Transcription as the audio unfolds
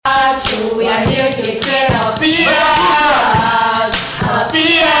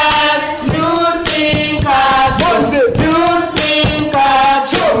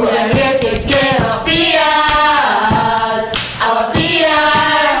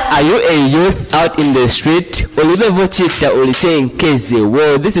Are you a youth out in the street? Well,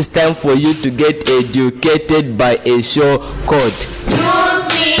 this is time for you to get educated by a show called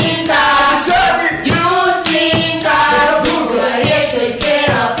Youth Thinkers. Youth Thinkers. We're here to get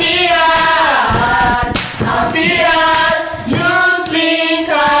appearance. Youth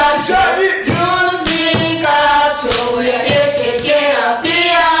Thinkers. Youth Thinkers. So we're here to get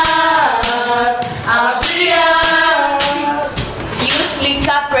appearance. Youth Link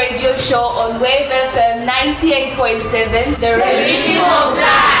Up Radio Show on Wave FM 98.7, the rhythm of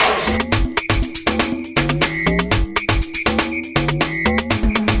life.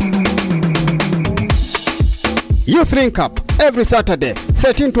 Youth Link Up every Saturday,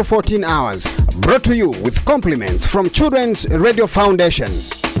 13 to 14 hours. Brought to you with compliments from Children's Radio Foundation.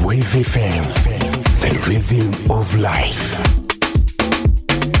 Wave FM, the rhythm of life.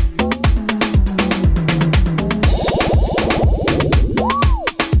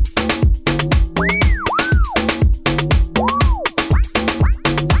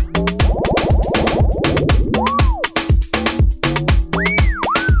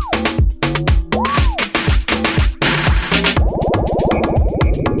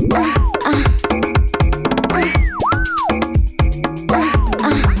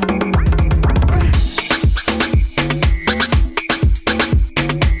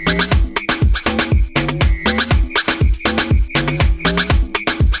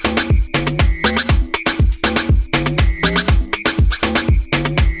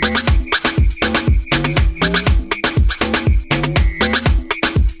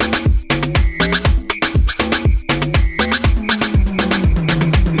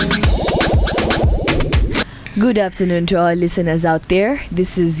 Good afternoon to our listeners out there.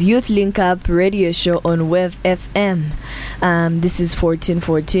 This is Youth Link Up Radio Show on Wave FM. This is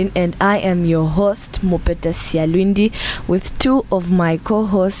 1414 and I am your host, Mopeta Sialwindi, with two of my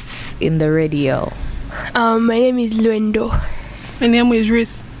co-hosts in the radio. My name is Luendo. My name is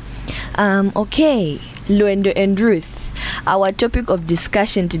Ruth. Okay, Luendo and Ruth. Our topic of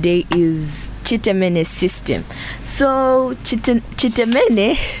discussion today is Chitemene system. So,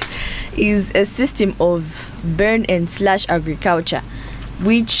 Chitemene is a system of burn and slash agriculture,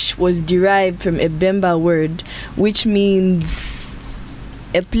 which was derived from a Bemba word, which means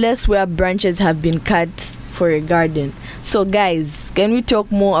a place where branches have been cut for a garden. So guys, can we talk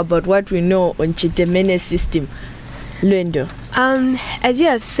more about what we know on Chitemene system? Luendo. As you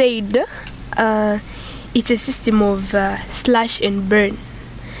have said, it's a system of slash and burn.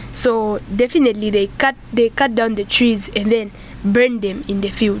 So definitely they cut down the trees and then burn them in the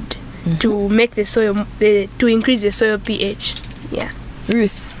field. To make the soil, to increase the soil pH. Yeah.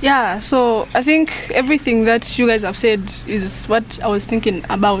 Ruth. Yeah, so I think everything that you guys have said is what I was thinking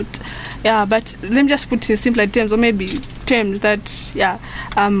about. Yeah, but let me just put it in simpler terms, or maybe terms that,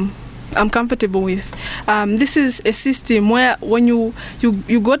 I'm comfortable with. This is a system where when you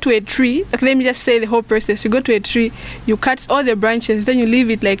go to a tree, like, let me just say the whole process. You go to a tree, you cut all the branches, then you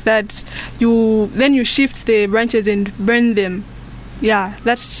leave it like that. Then you shift the branches and burn them. Yeah,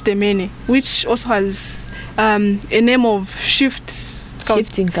 that's citemene, which also has a name of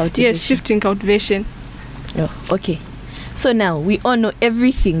shifting cultivation. Yes, shifting cultivation. Oh, okay. So now we all know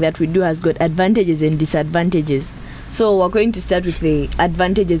everything that we do has got advantages and disadvantages. So we're going to start with the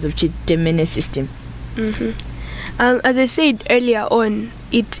advantages of Chitemene system. As I said earlier on,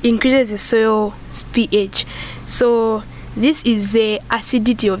 it increases the soil's pH. So this is the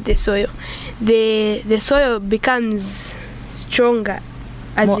acidity of the soil. The soil becomes stronger,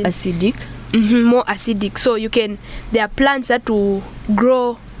 more acidic. More acidic. So there are plants that will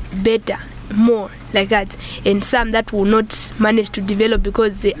grow better, more like that, and some that will not manage to develop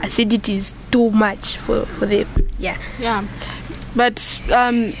because the acidity is too much for them. Yeah. But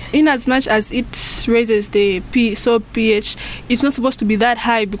in as much as it raises the soil pH, it's not supposed to be that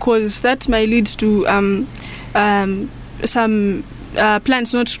high because that might lead to some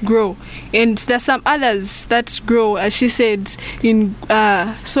plants not grow, and there's some others that grow, as she said, in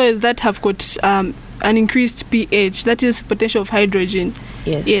soils that have got an increased pH, that is potential of hydrogen.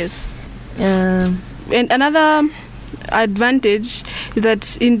 Yes. And another advantage is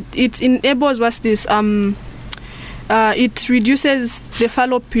that it enables what's this it reduces the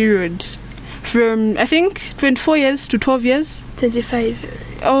fallow period from, I think, 24 years to 12 years. 25.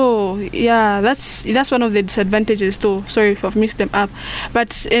 Oh, yeah, that's one of the disadvantages though. Sorry if I've mixed them up.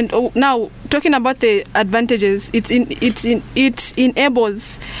 But now talking about the advantages, it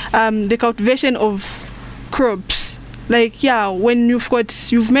enables the cultivation of crops. Like, when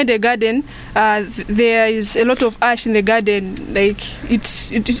you've made a garden, there is a lot of ash in the garden. Like, it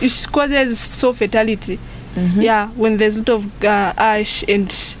causes soil fertility. Yeah, when there's a lot of ash and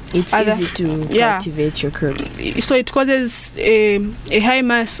It's easy to cultivate your crops. So it causes a high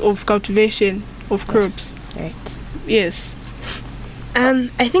mass of cultivation of crops. Right. Yes.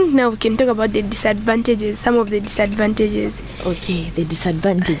 I think now we can talk about the disadvantages, some of the disadvantages. Okay, the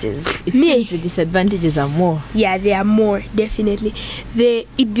disadvantages. It seems the disadvantages are more. Yeah, there are more, definitely.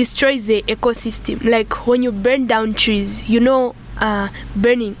 It destroys the ecosystem. Like when you burn down trees,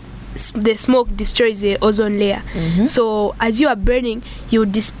 burning, the smoke destroys the ozone layer. So as you are burning, you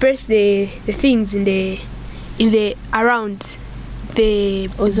disperse the things in the around. The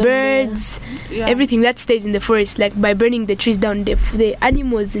ozone birds, everything that stays in the forest, like by burning the trees down, the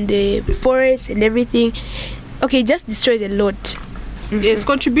animals in the forest and everything. Okay, it just destroys a lot. Yes,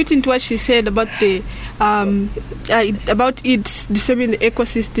 contributing to what she said about the about it disturbing the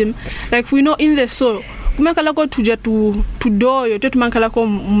ecosystem. Like we know in the soil,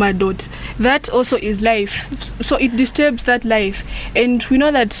 that also is life. So it disturbs that life, and we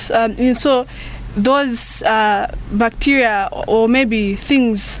know that those bacteria or maybe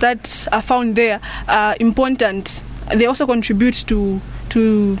things that are found there are important. They also contribute to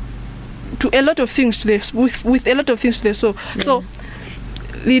a lot of things to this with a lot of things to the soil. So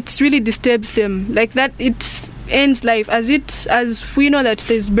it really disturbs them like that. It ends life as we know that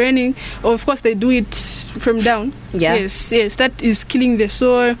there's burning. Of course, they do it from down. Yes, that is killing the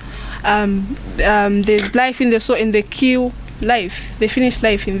soil. There's life in the soil, and they kill life. They finish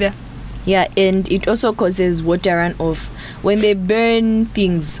life in there. Yeah, and it also causes water runoff. When they burn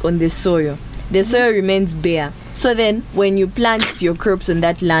things on the soil remains bare. So then when you plant your crops on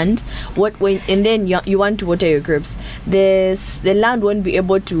that land, and then you want to water your crops, the land won't be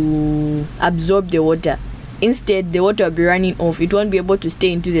able to absorb the water. Instead, the water will be running off. It won't be able to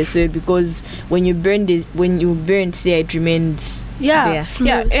stay into the soil because when you burn there, it remains there.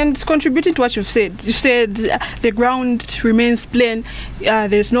 Yeah, and contributing to what you've said. You said the ground remains plain.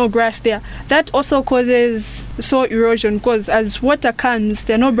 There's no grass there. That also causes soil erosion because as water comes,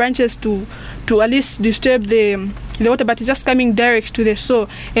 there are no branches to at least disturb the water, but it's just coming direct to the soil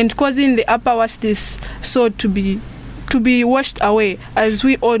and causing the upper this soil to be washed away, as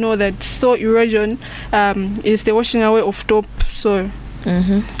we all know that soil erosion is the washing away of top soil.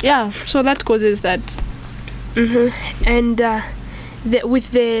 So that causes that. And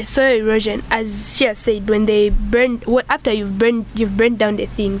with the soil erosion, as she has said, when they burn, after you've burned down the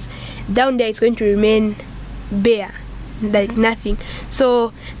things down there, it's going to remain bare, like nothing.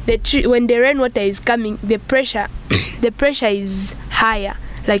 So when the rainwater is coming, the pressure is higher.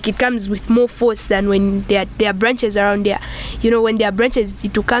 Like it comes with more force than when there are branches around there. When there are branches,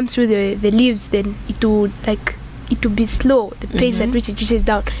 it will come through the leaves, then it will be slow, the pace at which it reaches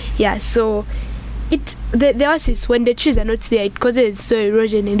down. Yeah, so the worst is when the trees are not there, it causes soil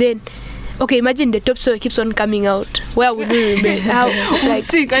erosion, and then imagine the topsoil keeps on coming out. Where would we remain?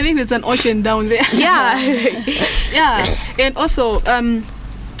 Sick. I think there's an ocean down there. Yeah. And also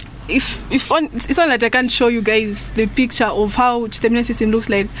it's not that I can't show you guys the picture of how citemene system looks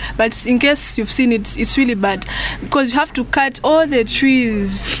like, but in case you've seen it, it's really bad because you have to cut all the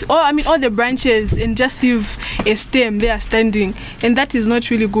trees, all the branches, and just leave a stem there standing, and that is not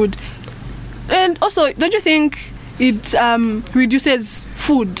really good. And also, don't you think it reduces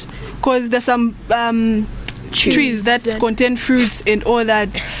food? Because there's some trees that contain fruits and all that.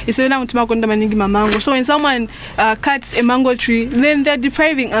 So when someone cuts a mango tree, then they're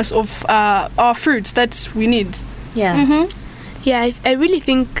depriving us of our fruits that we need. Yeah. Yeah, I really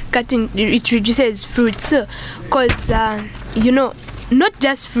think cutting it reduces fruits, because not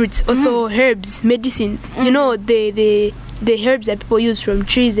just fruits, also herbs, medicines. The herbs that people use from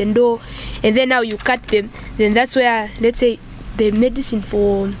trees and all, and then now you cut them. Then that's where, let's say, the medicine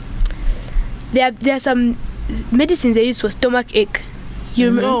for there are some medicines they use for stomach ache. You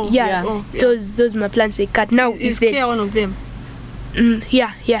remember? Those my plants they cut now. Is care one of them?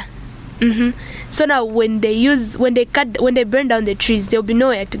 So now when they burn down the trees, there'll be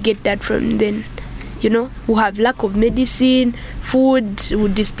nowhere to get that from. Then we'll have lack of medicine, food,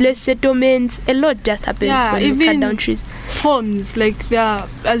 we'll displace settlements. A lot just happens when you cut down trees. Homes, like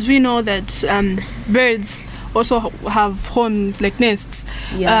as we know that birds also have homes, like nests.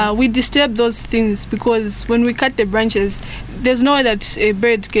 We disturb those things because when we cut the branches, there's no way that a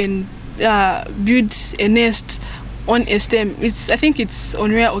bird can build a nest on a stem. I think it's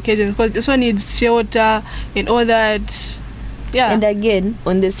on rare occasions because it also needs shelter and all that. Yeah. And again,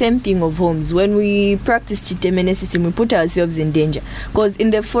 on the same thing of homes, when we practice citemene system, we put ourselves in danger because in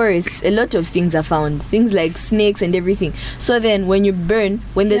the forest, a lot of things are found, things like snakes and everything. So then when you burn,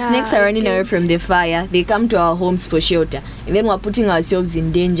 when the snakes are running away from the fire, they come to our homes for shelter, and then we're putting ourselves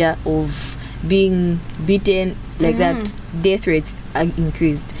in danger of being beaten like that. Death rates are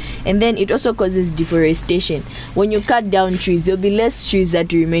increased. And then it also causes deforestation. When you cut down trees, there'll be less trees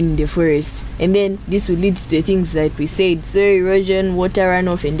that remain in the forest, and then this will lead to the things that we said: soil erosion, water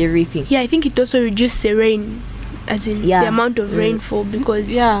runoff, and everything. Yeah, I think it also reduces the rain, as in the amount of rainfall,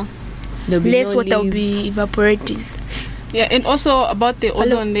 because there'll be less no water will leaves. be evaporating. Yeah, and also about the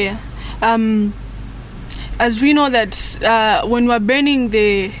ozone layer. As we know that when we're burning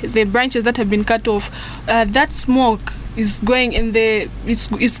the branches that have been cut off, that smoke is going in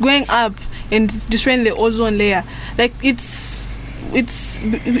it's going up and it's destroying the ozone layer. Like it's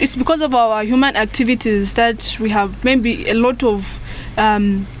because of our human activities that we have maybe a lot of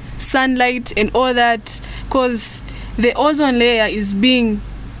sunlight and all that, because the ozone layer is being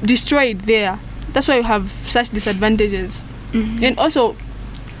destroyed there. That's why we have such disadvantages. And also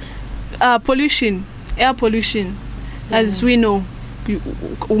pollution, air pollution, as we know,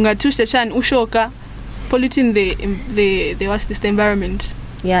 ungatusha chan ushoka, polluting the what's this, the environment.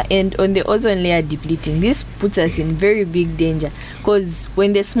 Yeah, and on the ozone layer depleting, this puts us in very big danger, because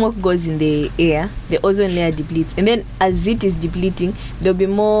when the smoke goes in the air, the ozone layer depletes, and then as it is depleting, there'll be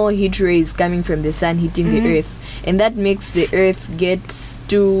more heat rays coming from the sun hitting the earth, and that makes the earth get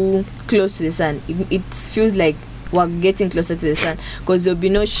too close to the sun. It feels like we're getting closer to the sun, because there'll be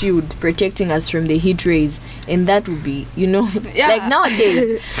no shield protecting us from the heat rays, and that will be, like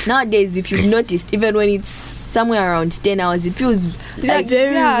nowadays if you've noticed, even when it's somewhere around 10 hours, it feels like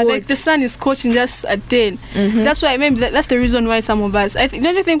very hot. Like the sun is scorching just at 10. That's why maybe that's the reason why some of us,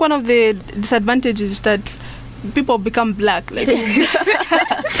 don't you think one of the disadvantages is that people become black? Like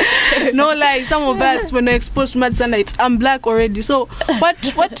no lie, some of us, when they're exposed to much sunlight, I'm black already. So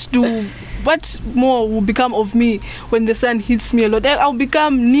what more will become of me when the sun hits me a lot? I'll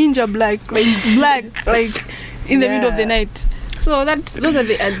become ninja black, like in the middle of the night. So those are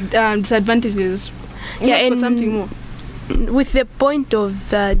the disadvantages. Yeah, and something more. With the point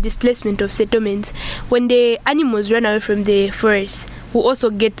of displacement of settlements, when the animals run away from the forest,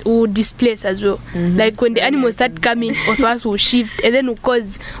 will displace as well. Like when the animals start coming, also us will shift, and then will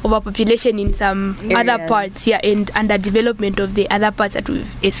cause overpopulation in some other parts, and underdevelopment of the other parts that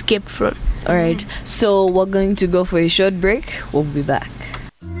we've escaped from. All right, so we're going to go for a short break. We'll be back.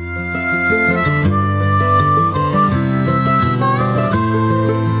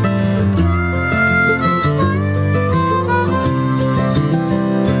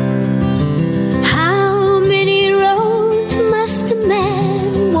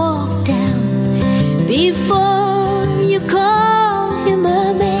 Before you call him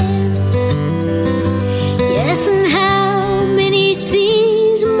a man, yes, and how many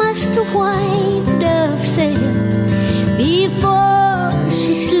seas must a white dove sail before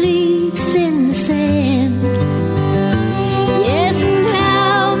she sleeps in the sand? Yes, and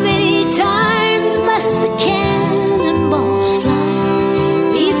how many times must the cannonballs fly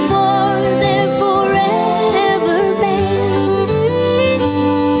before they're forever banned?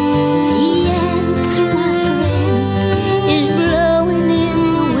 The answer, my friend, is blowing in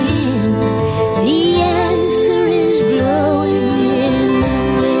the wind. The answer is blowing in the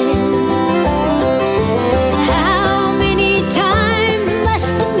wind.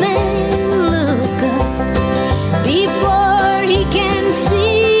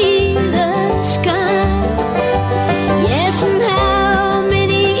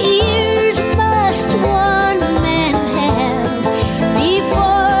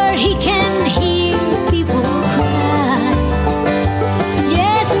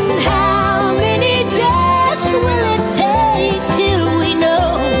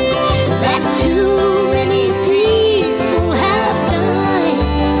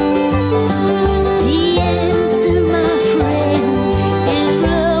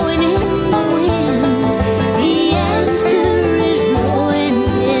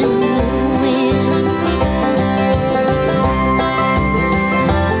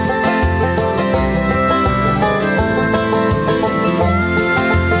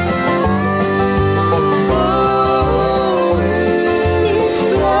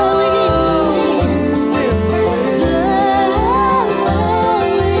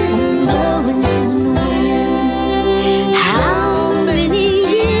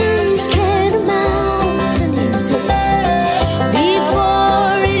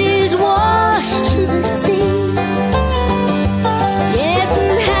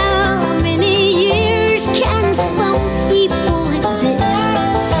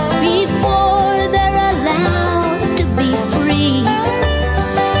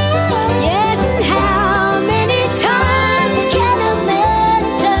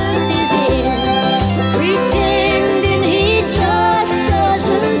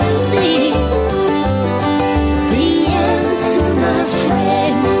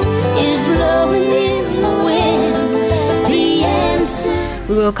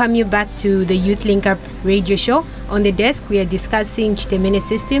 we welcome you back to the Youth Link Up radio show. On the desk, we are discussing Chitemene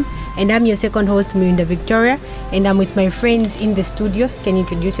system, and I'm your second host, Mirinda Victoria, and I'm with my friends in the studio. Can you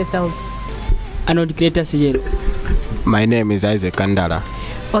introduce yourselves? Arnold Creator Sijero. My name is Isaac Kandala.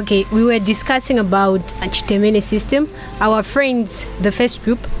 Okay, we were discussing about Chitemene system. Our friends, the first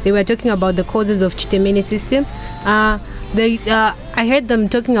group, they were talking about the causes of Chitemene system. I heard them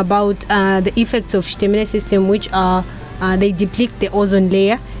talking about the effects of Chitemene system, which are they deplete the ozone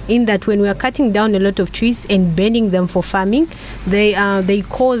layer, in that when we are cutting down a lot of trees and burning them for farming, they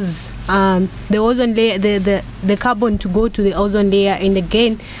cause the ozone layer, the carbon to go to the ozone layer, and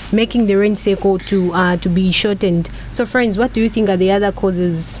again making the rain cycle to be shortened. So friends, what do you think are the other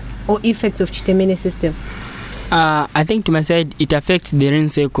causes or effects of Chitemene system? I think to my side it affects the rain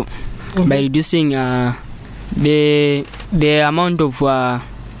cycle by reducing the amount of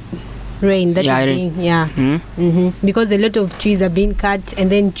rain that is being, because a lot of trees are being cut,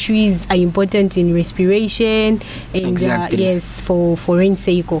 and then trees are important in respiration and exactly. For rain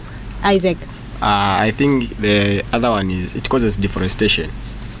cycle. Isaac? I think the other one is it causes deforestation,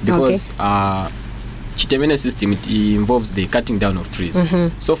 because Chitemene system, it involves the cutting down of trees.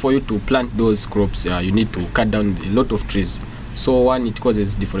 So for you to plant those crops, you need to cut down a lot of trees. So one, it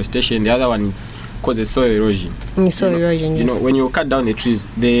causes deforestation. The other one causes soil erosion. You know, when you cut down the trees,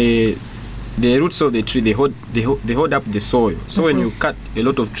 the roots of the tree, they hold up the soil. So when you cut a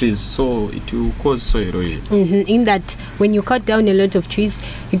lot of trees, so it will cause soil erosion. In that, when you cut down a lot of trees,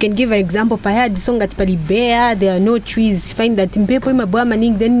 you can give an example. There are no trees. Find that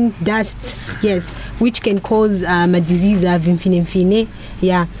then dust, yes, which can cause a disease,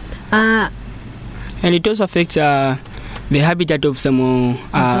 and it also affects the habitat of some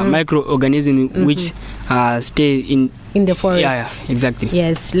microorganisms which stay in the forest. Yeah, exactly.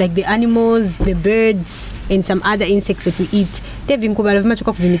 Yes, like the animals, the birds, and some other insects that we eat. Yes.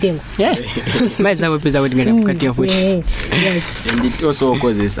 And it also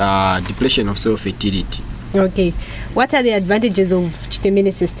causes depletion of soil fertility. Okay. What are the advantages of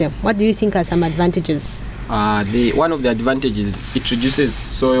Chitemene system? What do you think are some advantages? One of the advantages, it reduces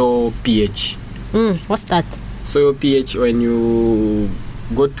soil pH. What's that? Soil pH, when you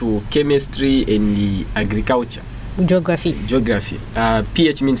go to chemistry and the agriculture. Geography.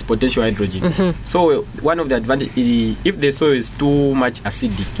 pH means potential hydrogen. So one of the advantages, if the soil is too much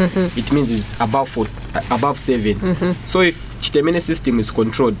acidic, it means it's above 7. So if Chitemene system is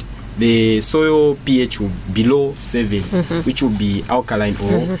controlled, the soil pH will be below 7, which will be alkaline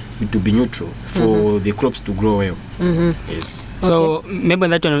or it will be neutral for the crops to grow well. Yes. So remember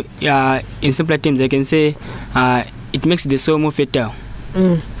that one, in simpler terms, I can say it makes the soil more fertile.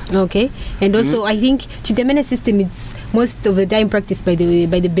 Okay, and also I think Chitemene system is most of the time practiced by the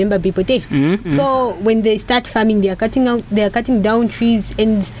Bemba people. So when they start farming, they are cutting down trees,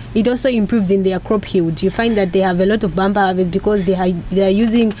 and it also improves in their crop yield. You find that they have a lot of bumper harvest because they are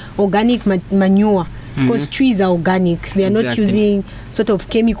using organic manure. Because trees are organic, they are not using sort of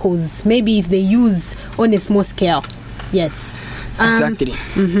chemicals. Maybe if they use on a small scale, yes. Exactly.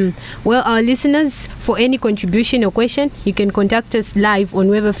 Well, our listeners, for any contribution or question, you can contact us live on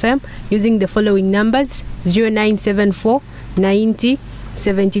Web FM using the following numbers: 0974 90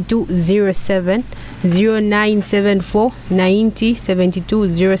 7207, 0974 90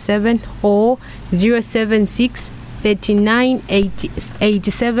 7207, or 076 39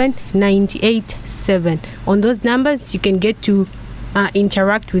 87 98 7. On those numbers, you can get to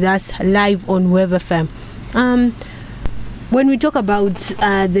interact with us live on Web FM. When we talk about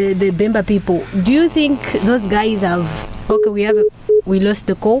the Bemba people, do you think those guys have... Okay, we lost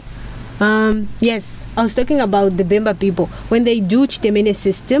the call. Yes, I was talking about the Bemba people. When they do Chitemene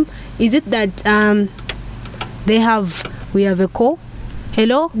system, is it that we have a call?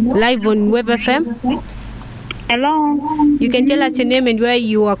 Hello? Live on Web FM? Hello? You can tell us your name and where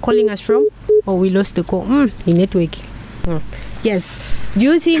you are calling us from? Oh, we lost the call. In network. Yes. Do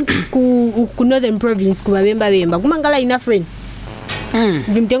you think ku northern province ku Bemba kumangala enough rain?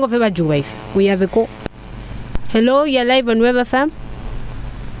 Vimtengo feba juwa. We have a call. Hello, you're live on Web FM.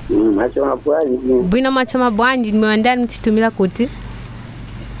 Machoma bwanji. Bwino machoma bwanji, nimewandani mtitumila kuti.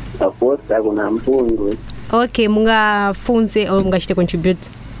 Aposta kuna mpungu. Okay, munga funze or munga shite contribute.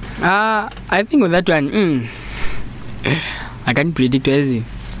 I think with that one, I can't predict easy.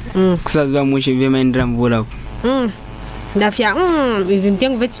 Kusazwa mwisho vyema endra mvula. Ndafia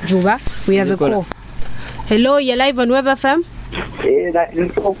vimtengo vetu juwa. We have a call. Hello, you're live on Web FM.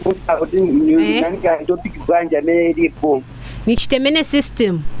 Ni Chitemene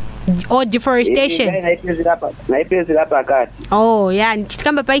system or deforestation. Oh, yeah,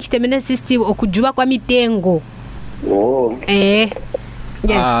 nichitikamba pa Chitemene system okujua kwa mitengo.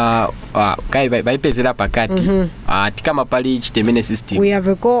 kai vaipezera pakati tikama pali chitemene system. We have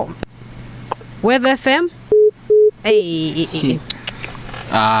a call. Web FM. Hey.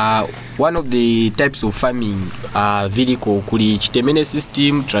 One of the types of farming vehicle kuli chitemene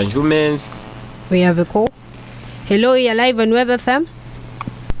system, transhumance. We have a call. Hello, you're live on Web FM.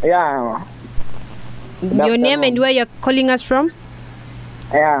 Yeah. Your name and where you're calling us from?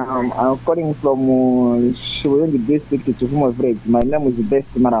 Yeah, I'm calling from Shiburundi district to Chifumo village. My name is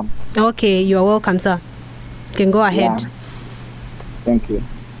Best Madam. Okay, you are welcome, sir. You can go ahead. Yeah. Thank you.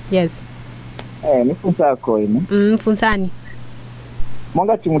 Yes. Nifunza koine. Funsani.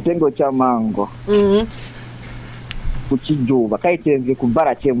 Mwanga chimutengo cha mango. Kuchijuba kaitenze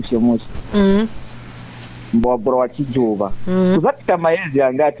kubara chemushemushi. Mboboro wa chijuba. Kuzatika mayezi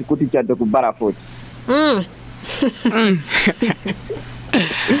angati kuti chande kubara foti.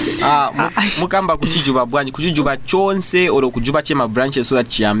 Mukamba kuchijuba bwanji kuchijuba chonse oro kujuba chema branches so that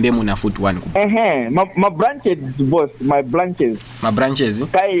chiambe muna foot one. My branches boss, my branches. My branches.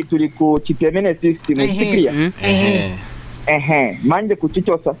 Kai tuliku chitemene system clear. Manje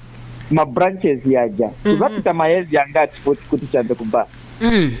kuchichosa my branches yaja. Kuzatika mayezi angati kuti chande kubara.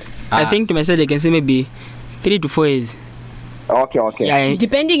 I think to myself I can say maybe 3 to 4 years. Okay. Yeah,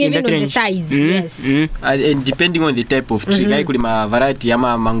 depending even on the size. Yes. And depending on the type of tree. Like kulima variety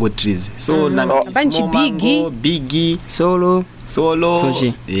ama mango trees. So small mango, biggie, solo. So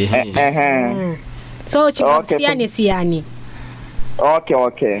chikapsiane siani.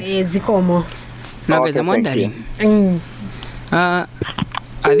 Okay. Zikomo. Now guys, I'm wondering. Are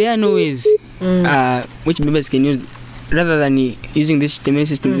there no ways which members can use rather than using this citemene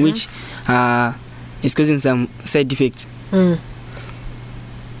system which is causing some side effects?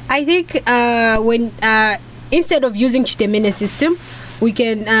 I think when instead of using citemene system, we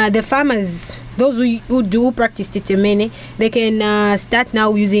can the farmers, those who do practice citemene, they can start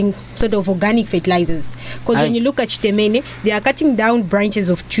now using sort of organic fertilizers. Because when you look at citemene, they are cutting down branches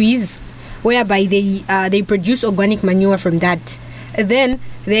of trees, whereby they produce organic manure from that. And then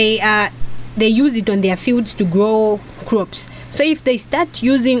they use it on their fields to grow crops. So if they start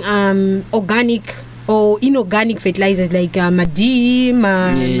using organic or inorganic fertilizers like so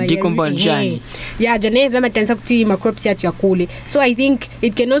I think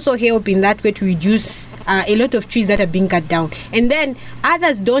it can also help in that way to reduce a lot of trees that are being cut down. And then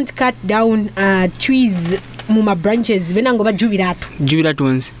others don't cut down trees muma branches venangoba jubilatu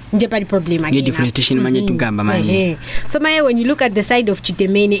ones njepali problem again. Deforestation manje tugamba manje. So when you look at the side of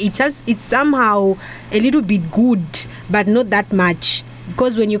citemene, it's somehow a little bit good but not that much,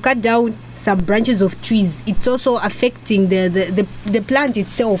 because when you cut down some branches of trees, it's also affecting the plant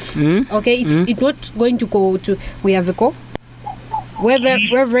itself. Okay, it's not going to go to. We have a call. We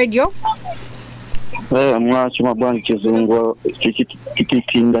have radio. Mwacho mabwana kizungu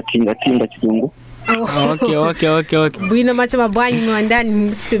tinga kizungu. Okay. Bwino macho mabwanyi no ndani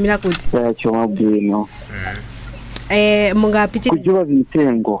mutitumira kuti. Mwacho mabwino. Mungapiti kujuba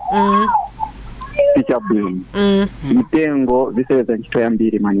vitengo. Picha bwino. Vitengo viseweza nchitoya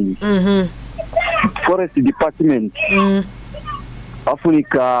mbili manini. Forest department.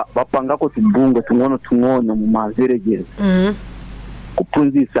 Afunika bapangako tubungo tungono mu ma villages.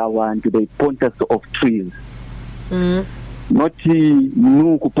 Kupunzisa abantu the importance of trees. Not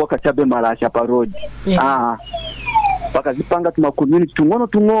nu kupoka chabe malasha pa road. Bakazipanga tuma community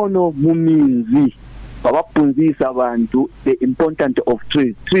tungono muminzi. Babapunzisa abantu the importance of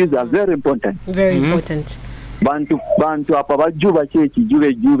trees. Trees are very important. Very important. Bantu apa bajuba chechi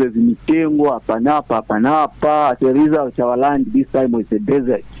juve zimitengo apanapa as a result of our land this time is a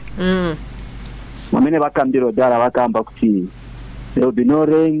desert. Mamene bakambiro dala bakamba kuti there will be no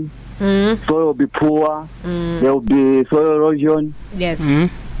rain, soil will be poor, there will be soil erosion. Yes.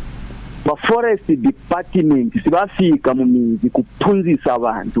 But forest department sibafika mu minzi kupunzisa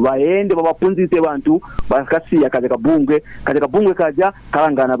abantu baende babapunzise abantu bakasiya kaje kabungwe kaja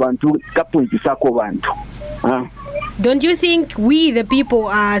kalangana abantu kapunzisa ko bantu. Don't you think we the people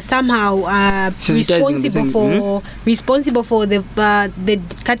are somehow responsible for the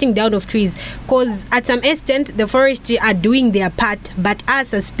cutting down of trees? Because at some extent the forestry are doing their part, but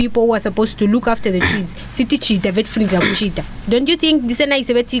us as people who are supposed to look after the trees, don't you think this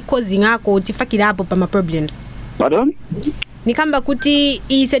is causing our problems? Pardon? Nikamba kuti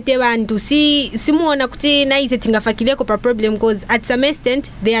isete bantu simuona kuti na isete ngafakileko pa problem, because at some extent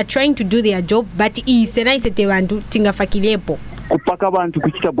they are trying to do their job, but isena isete bantu tingafakilepo kupaka bantu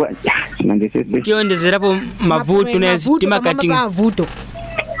kuchita bwa tiondezerapo mavuto na sitima cutting.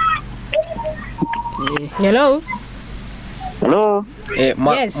 Hello. Hello.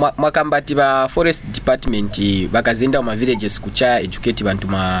 Mwakambati ba forest department bakazenda mu villages kucha educate bantu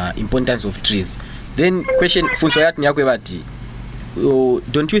ma importance of trees. Then question funso yatu nyakwe bati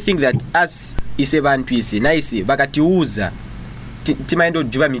don't you think that as ise bantu ise nice bakatiuza timaendo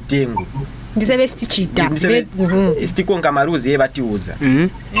juba mitengo ndisebe stichita stiko nkamaruzi batiuza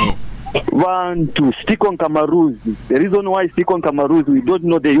Bantu stick on Kamaruzi. The reason why stick on Kamaruzi, we don't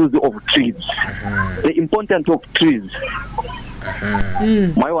know the use of trees, the importance of trees.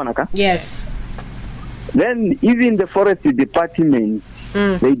 Maiwanaka? Yes. Then even the forest department,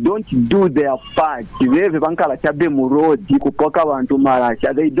 they don't do their part. They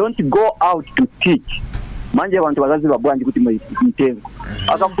don't go out to teach. Manje abantu bazazi babwanji kuti mitengo.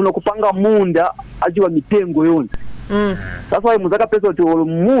 Akafuna kupanga munda ajiwa mitengo yonse. That's why muzaka pesa to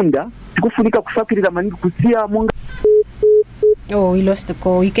munda tikufunika kusakirira maningi kusia munga. Oh, we lost the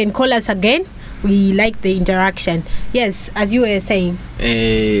call. You can call us again. We like the interaction. Yes, as you were saying.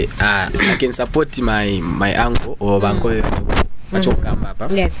 I can support my uncle or banko hapa.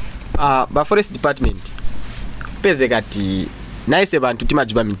 Yes. Ba forest department peze kati nice bantu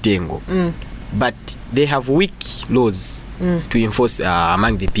timajuba mitengo. But they have weak laws to enforce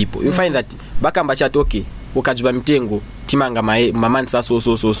among the people. You find that bakamba chat okay ukajuba mitengo timanga mamansa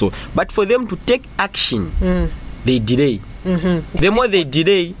so but for them to take action they delay. The more they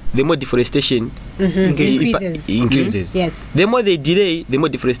delay, the more deforestation increases. Yes. The more they delay, the more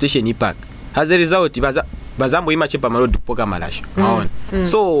deforestation impact. As a result, bazambo imachepa marodu poka malasha.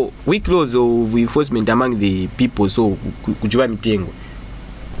 So weak laws of enforcement among the people, so kujuba mitengo.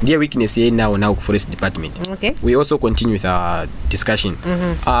 Their weakness here now forest department. Okay. We also continue with our discussion.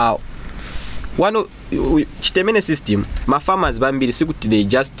 One of Chitemene system, my farmers bambili sikuti they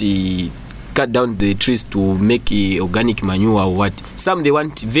just cut down the trees to make organic manure or what. Some they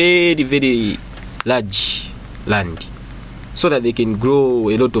want very very large land so that they can grow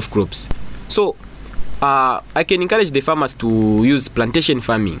a lot of crops. So I can encourage the farmers to use plantation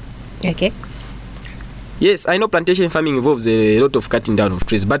farming. Okay. Yes, I know plantation farming involves a lot of cutting down of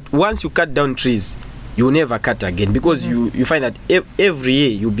trees, but once you cut down trees, you will never cut again because you find that every year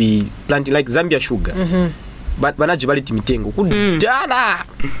you'll be planting like Zambia sugar. But banajibaliti mitengo kudala.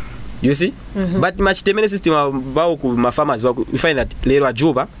 You see? But much Chitemene system about my farmers you find that lero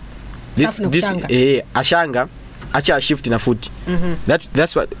ajuba this ashanga acha shift na foot.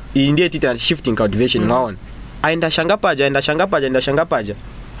 That's what India it shifting cultivation now. Aenda shanga paja.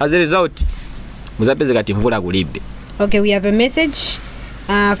 As a result muzapeze kati mvula kulibe. Okay, we have a message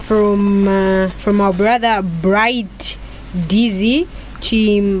from our brother Bright Dizzy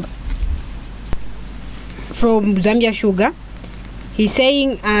from Zambia Sugar. He's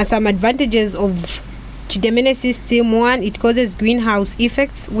saying some advantages of Chitemene system. One, it causes greenhouse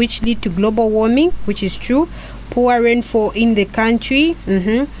effects which lead to global warming, which is true. Poor rainfall in the country.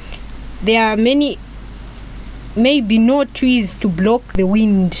 There are maybe no trees to block the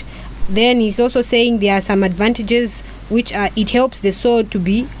wind. Then he's also saying there are some advantages which are it helps the soil to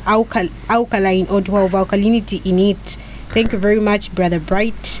be alkaline or to have alkalinity in it. Thank you very much, Brother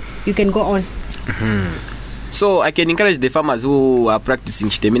Bright. You can go on. So I can encourage the farmers who are practicing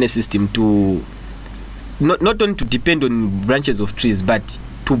Chitemene system to not only to depend on branches of trees, but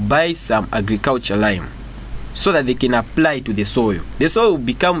to buy some agriculture lime so that they can apply to the soil. The soil will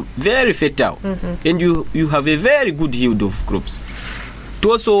become very fertile, and you have a very good yield of crops.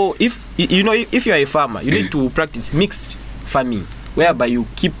 To also, if you are a farmer, you need to practice mixed farming, whereby you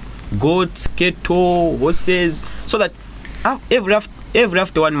keep goats, cattle, horses, so that every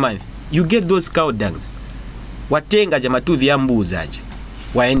after 1 month you get those cow dungs. Watenga jamatu vyambuza aje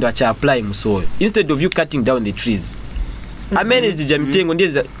waendo acha apply musoil instead of you cutting down the trees. I manage jamitengo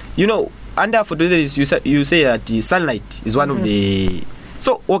ndiza under photosynthesis you say that sunlight is one of the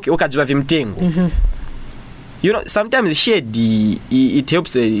so okay okajiva vimtengo. Sometimes shade it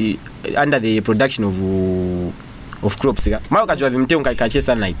helps under the production of crops. Mao okajiva vimtengo kaikache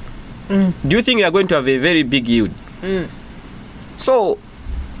sunlight. Do you think you are going to have a very big yield? So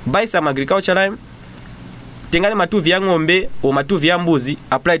buy some agriculture lime, tengane matuvi ya ng'ombe or matuvi ya mbuzi,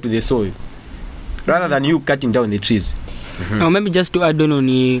 apply to the soil rather than you cutting down the trees. Maybe just to add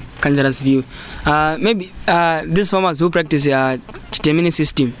on Kanjara's view, maybe these farmers who practice Chitemene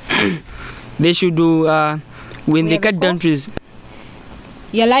system, they should do when they cut down trees.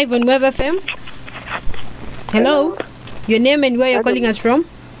 You're live on Web FM. Hello, your name and where you're calling us from?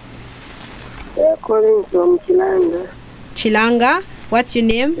 We're calling from Chilanga. Chilanga, what's your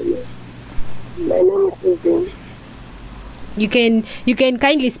name? My name is Susan. You can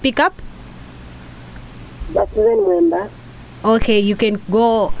kindly speak up. But remember. Okay, you can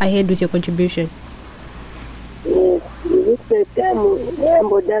go ahead with your contribution. Yes, Setemu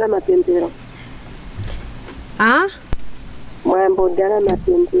mwembo dala mapembero. Mwembo dala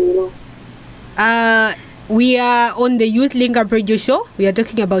mapembero. We are on the Youth Link Up Radio Show. We are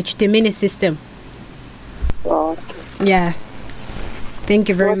talking about Chitemene system. Okay. Yeah. Thank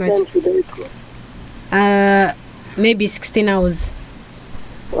you very What much. time should I go? Maybe 16 hours.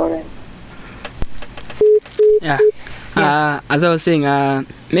 Alright. Yeah. As I was saying,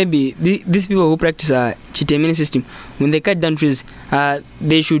 maybe these people who practice Chitemene system, when they cut down trees,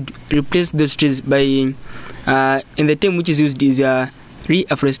 they should replace those trees by, and the term which is used is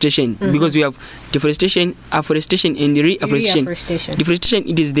reforestation, because we have deforestation, afforestation, and reforestation. Deforestation,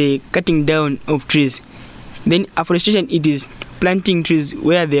 it is the cutting down of trees. Then afforestation, it is planting trees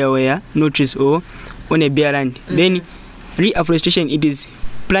where there were no trees or on a bare land. Then reforestation, it is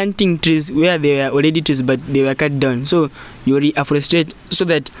planting trees where there were already trees but they were cut down. So you reforestate so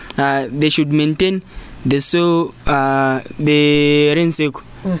that they should maintain the soil, the rain cycle.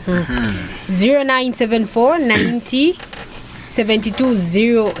 0974 90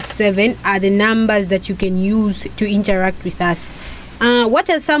 7207 are the numbers that you can use to interact with us. What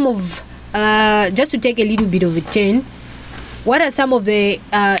are some of, just to take a little bit of a turn, what are some of the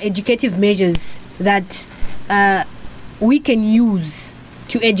educative measures that we can use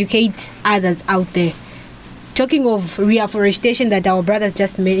to educate others out there? Talking of reforestation that our brothers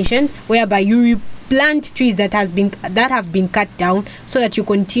just mentioned, whereby you replant trees that have been cut down so that you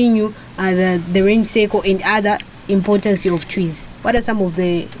continue the rain cycle and other importance of trees. What are some of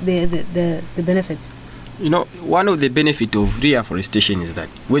the benefits? You know, one of the benefits of reforestation is that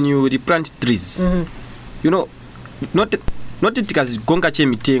when you replant trees, you know, not tikazigonga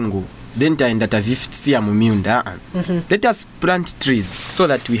chemitengo then taenda tavifitsia mumunda. Let us plant trees so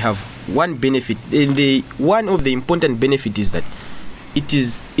that we have one benefit, and one of the important benefit is that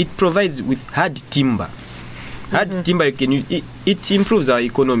it provides with hard timber. Hard timber you can use, it improves our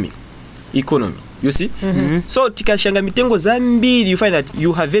economy. You see? So tikashanga mitengo zambiri, you find that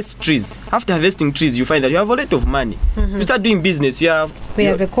you harvest trees. After harvesting trees, you find that you have a lot of money. You start doing business. We have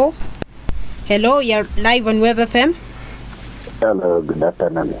a call. Hello, you're live on Web FM. Hello, good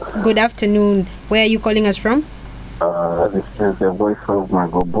afternoon. Good afternoon. Where are you calling us from? This is the voice of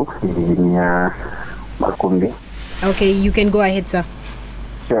Magobo in Makumbi. Okay, you can go ahead, sir.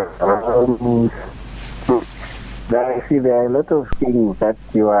 Sure. I see there are a lot of things that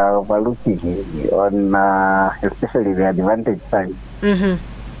you are overlooking on, especially the advantage side.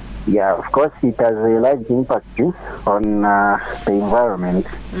 Yeah, of course, it has a large impact on the environment.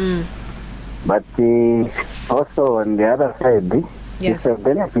 But also on the other side, it's a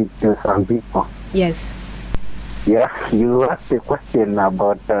benefit to some people. Yes. Yeah, you asked a question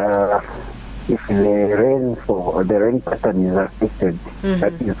about if the rain pattern is affected.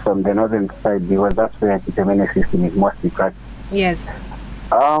 That is from the northern side, because that's where the citemene system is mostly practiced. Yes.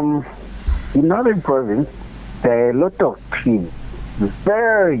 In northern province, there are a lot of trees,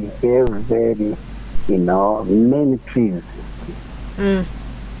 very, many trees.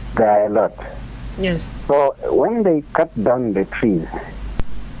 There are a lot. Yes. So when they cut down the trees,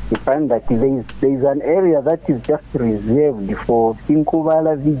 you find that there is an area that is just reserved for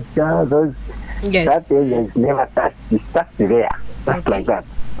Sinkuvala Vija, those. Yes. That area is never touched. It's just there, just like that.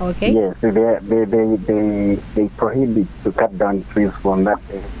 Okay. Yes, they prohibit to cut down trees from that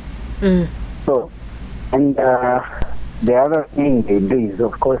area. So, and the other thing they do is,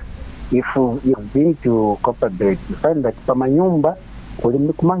 of course, if you've been to Copperbelt, you find that Pamanyumba,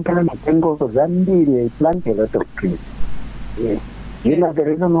 Kulimukmankala Matengo, Zambia, they plant a lot of trees. Yes. You know the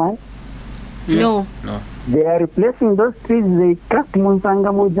reason why? No. They are replacing those trees they cut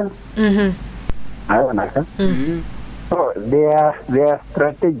Munsanga Muja. I don't know. So they are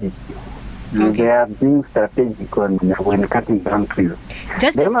strategic. They are being strategic when cutting down trees.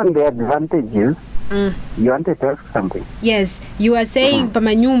 Then on the advantages, you wanted to ask something? Yes, you are saying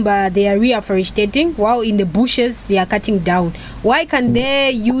Pamanyumba, they are reforestating, while in the bushes they are cutting down. Why can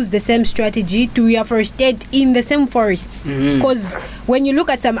they use the same strategy to reforestate in the same forests? Because when you look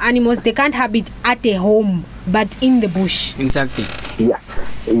at some animals, they can't habit at a home, but in the bush. Exactly.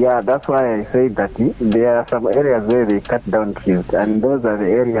 Yeah, that's why I say that there are some areas where they cut down trees, and those are the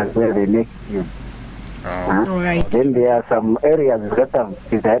areas where they make trees. Right. Then there are some areas that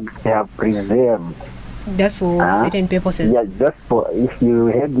they have preserved. That's for certain purposes. Yeah, just for, if you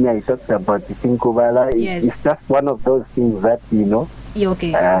heard me, I talked about the Sinkubala. Yes. It's just one of those things that,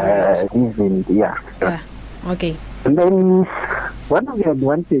 Okay. Okay. And then one of the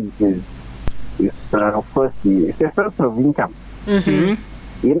advantages is, of course, it's a source of income.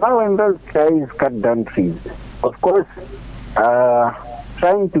 When those guys cut down trees, of course,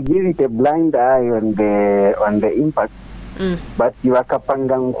 trying to give it a blind eye on the impact, but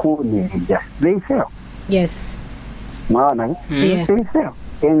vakapanga nkuni vija, they sell. Yes. Maana, Yeah. they sell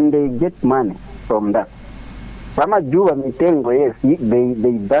and they get money from that. Kama jua mitengo, yes,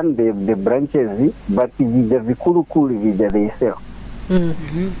 they burn the branches, but vija vikulukulu vija they sell.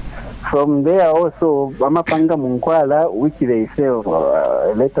 From there also, Amapanga Munkwala, which they sell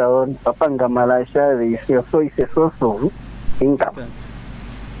later on, Papanga Malasha, they sell. So it's a source of income.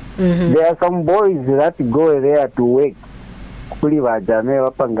 There are some boys that go there to work. Kuli wajame,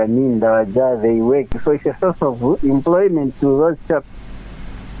 Wapanga Ninda, Waja, they work. So it's a source of employment to those chaps.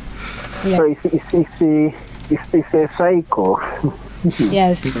 Yes. So it's a cycle.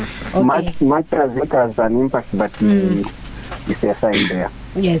 Yes. Okay. Much as it has an impact, but it's a sign there.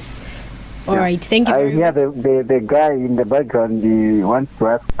 Yes. All right. Thank you I very hear much. the guy in the background, he wants to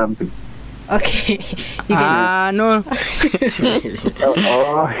ask something. Okay. You can no.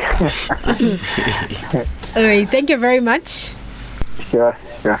 All right. Thank you very much. Sure.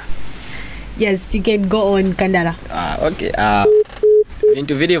 Yes, you can go on, Kandara. Okay.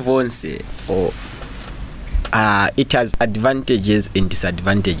 Into video vonse or it has advantages and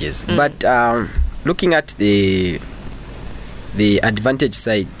disadvantages. But looking at the advantage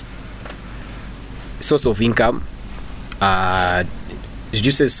side, source of income,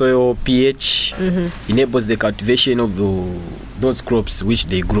 reduces soil pH, enables the cultivation of those crops which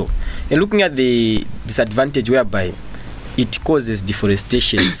they grow. And looking at the disadvantage, whereby it causes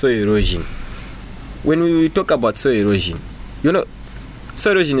deforestation, soil erosion. When we talk about soil erosion,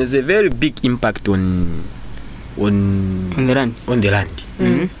 soil erosion is a very big impact on the land.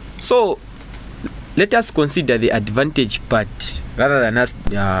 So let us consider the advantage part rather than us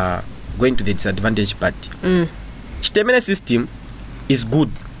going to the disadvantage part. Chitemene system is good.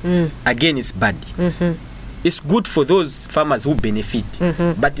 Again, it's bad. It's good for those farmers who benefit,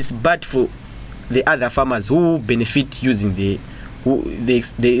 but it's bad for the other farmers who benefit using they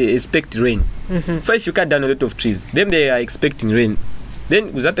expect rain. So if you cut down a lot of trees, then they are expecting rain.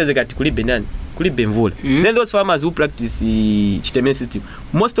 Then then those farmers who practice the Chitemene system,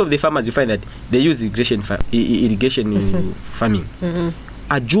 most of the farmers, you find that they use irrigation farming.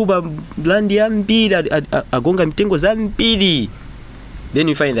 Ajuba land yambili, agonga mitengo zambili. Then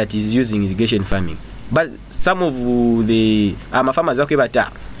you find that he's using irrigation farming. But some of the farmers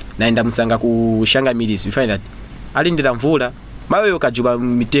naenda msanga kushanga midis, you find that alindira mvula mawe kajuba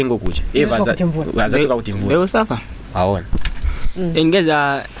mitengo kuja zatoka kuti mvula. They will suffer. Aona. And guys,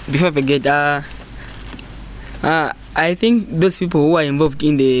 before I forget, I think those people who are involved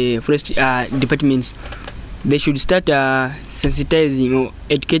in the forest departments, they should start sensitizing or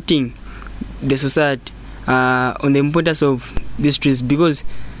educating the society on the importance of these trees, because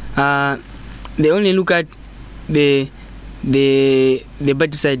they only look at the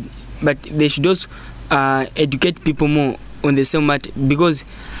bad side, but they should also educate people more on the same matter, because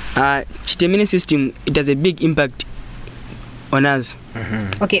Chitemene system, it has a big impact on us.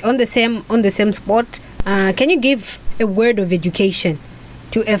 Okay, on the same spot, can you give a word of education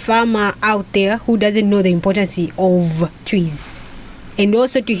to a farmer out there who doesn't know the importance of trees, and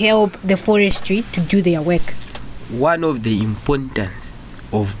also to help the forestry to do their work? One of the importance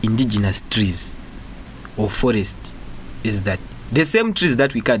of indigenous trees or forest is that the same trees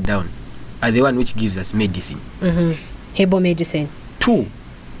that we cut down are the one which gives us medicine. Herbal medicine. 2,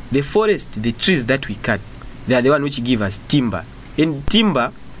 the forest, the trees that we cut, they are the one which give us timber. And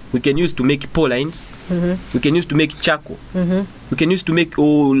timber we can use to make pole lines. We can use to make charcoal. We can use to make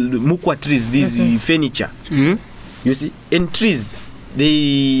mukwa trees, these furniture. You see, and trees,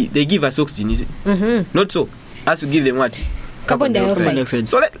 they give us oxygen. You see, not so as we give them what? Carbon dioxide.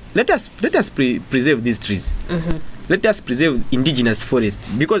 So let us preserve these trees. Let us preserve indigenous forest,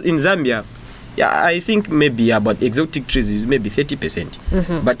 because in Zambia, I think maybe about exotic trees is maybe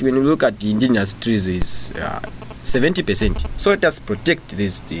 30%, but when you look at the indigenous trees, is 70%. So let us protect the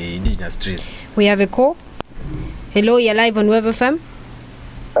indigenous trees. We have a call. Hello, you're live on Web FM.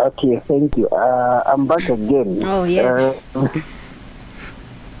 Okay, thank you. I'm back again. Oh yes.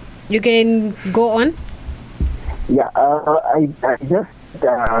 You can go on. Yeah, I just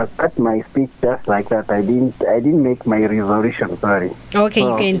cut my speech just like that. I didn't make my resolution. Sorry.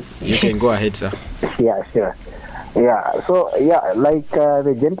 Okay, you can go ahead, sir. Yeah, sure. Yeah. So yeah, like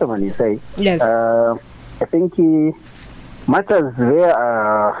the gentleman you say. Yes. I think much as there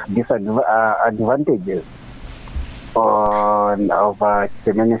are advantages of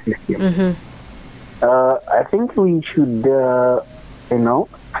Chitemene system, I think we should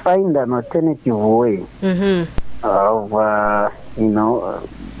find an alternative way of our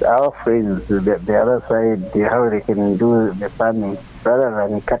friends, the other side, how they can do the farming rather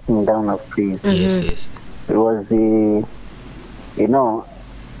than cutting down of trees. Yes. Because you know,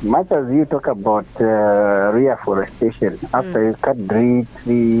 much as you talk about reforestation, after you cut trees,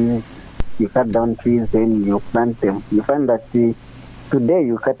 you cut down trees, then you plant them. You find that today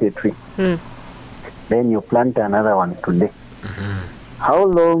you cut a tree, then you plant another one today. How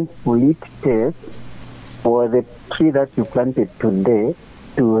long will it take for the tree that you planted today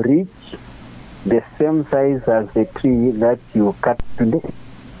to reach the same size as the tree that you cut today?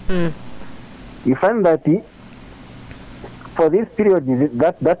 You find that for this period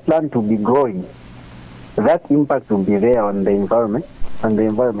that plant will be growing, that impact will be there on the environment, and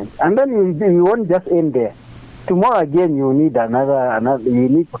then you won't just end there. Tomorrow again you need another you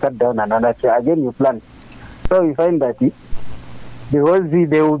need to cut down another tree, again you plant. So you find that because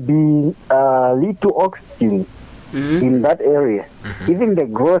there will be little oxygen in that area, even the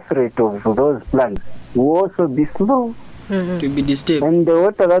growth rate of those plants will also be slow. To be disturbed. And the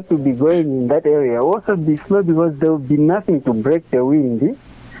water that will be going in that area will also be slow, because there will be nothing to break the wind,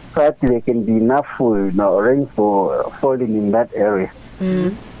 so that there can be enough rainfall falling in that area.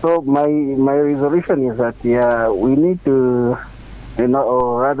 So my resolution is that we need to,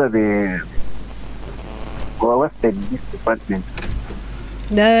 or rather what's this department?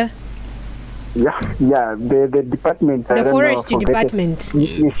 The department. The forestry department.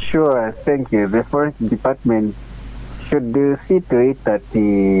 Sure, thank you. The forest department should see to it that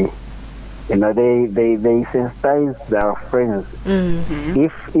they sensitize their friends.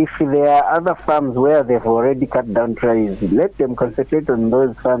 If there are other farms where they've already cut down trees, let them concentrate on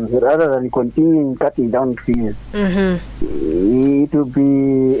those farms rather than continuing cutting down trees. It will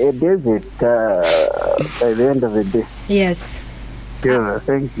be a desert by the end of the day. Yes. Sure,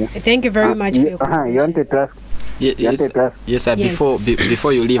 thank you. Thank you very much for your you wanted to ask? Yes, sir. Yes.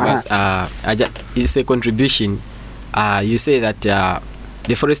 Before you leave us, it's a contribution. You say that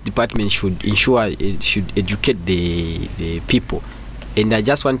the forest department should educate the people, and I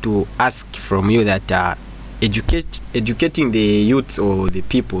just want to ask from you that educating the youths or the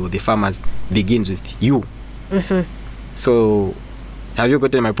people, the farmers, begins with you. So, have you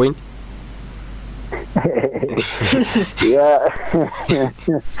gotten my point? Yeah.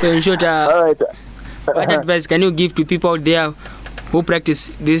 So in short, what advice can you give to people out there who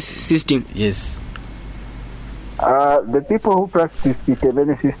practice this system? Yes. The people who practice the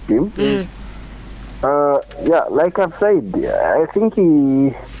citemene system, like I've said, I think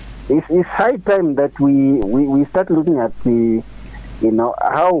it's high time that we start looking at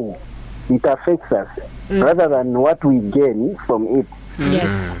how it affects us rather than what we gain from it.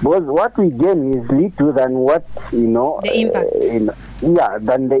 Yes. Because what we gain is little than what the impact.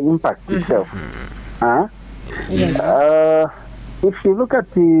 Than the impact itself. Yes. If you look at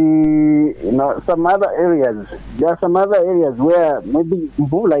some other areas, there are some other areas where maybe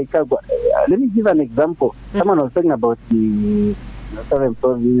like let me give an example. Someone was talking about the southern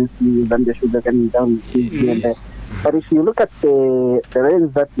province, Zambia sugar coming down here and there. But if you look at the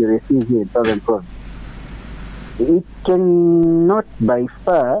rains that you receive here in southern province, it cannot by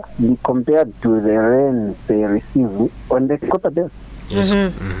far be compared to the rains they receive on the quarter belt. Yes.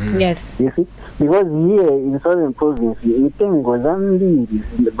 Yes. You see? Because here in southern province, mitengo zambiri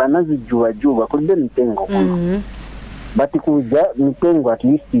banazijua kulbe mitengo but kuja mitengo at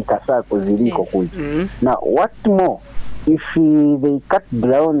least ikasako ziliko kuja. Now what more if they cut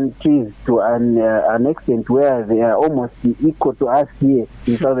down trees to an extent where they are almost equal to us here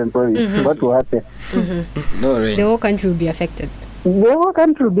in southern province, what will happen? No rain. The whole country will be affected. The whole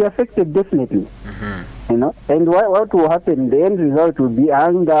country will be affected, definitely. And what will happen? The end result will be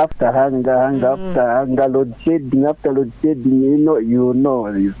hunger after hunger, after hunger, load shedding after load shedding. You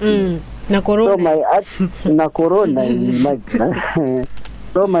know this. Na corona. So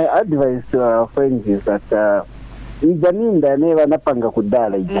so my advice to our friends is that ijaninda never napanga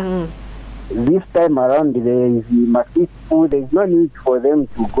kudala ija. This time around there is massive food. There is no need for them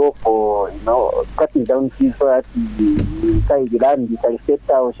to go for cutting down trees so that the land there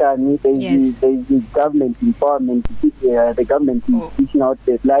is the government empowerment, the government is pushing out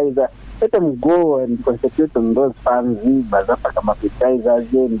fertilizer. Let them go and concentrate on those farms,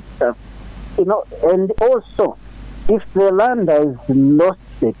 fertilizers and stuff. And also if the land has lost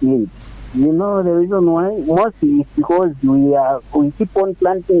fertility, the reason why mostly is because we keep on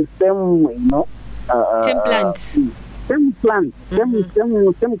planting same plants. Same plants,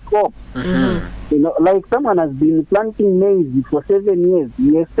 same crop. Like someone has been planting maize for 7 years.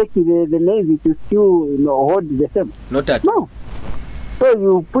 We expect the maize to still hold the same. Not that. No. So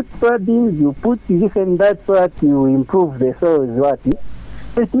you put soybeans, you put this and that so that you improve the soil's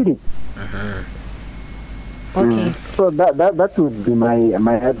fertility. Okay. So that would be my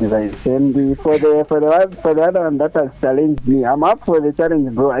advice. And for the other one that has challenged me, I'm up for the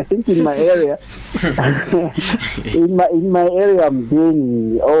challenge, bro. I think in my area, in my area, I'm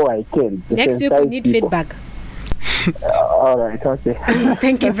doing all I can. to Next week we sensitize need people. feedback. All right. Okay.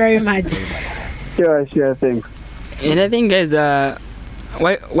 Thank you very much. Sure. Thanks. And I think, guys,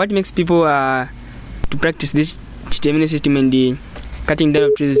 what makes people to practice this citemene system and the cutting down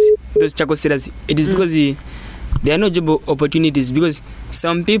of trees, those charcoal sellers, it is because there are no job opportunities, because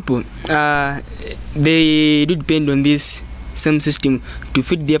some people they do depend on this same system to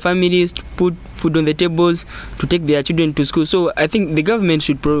feed their families, to put food on the tables, to take their children to school. So I think the government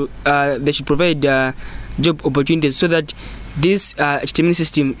should they should provide job opportunities so that this citemene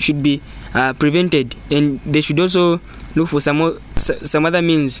system should be prevented, and they should also look for some other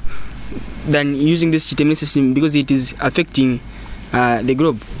means than using this citemene system, because it is affecting the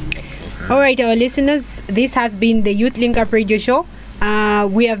globe. All right, our listeners, this has been the Youth Link Up Radio Show.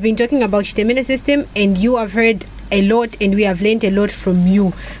 We have been talking about citemene system, and you have heard a lot, and we have learned a lot from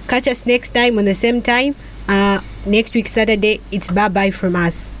you. Catch us next time on the same time. Next week, Saturday. It's bye-bye from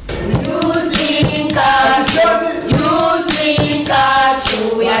us. Youth Link Up Show.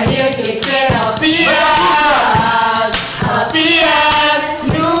 We are here to take care of our peers. Our peers.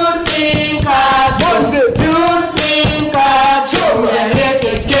 Youth Link Up Show. Youth Link Up Show. We are here to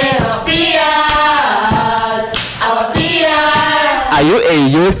take care of peers. Our peers. Are you a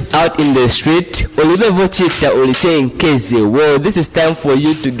youth out in the street? Well, this is time for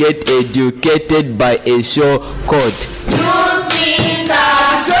you to get educated by a show called Youth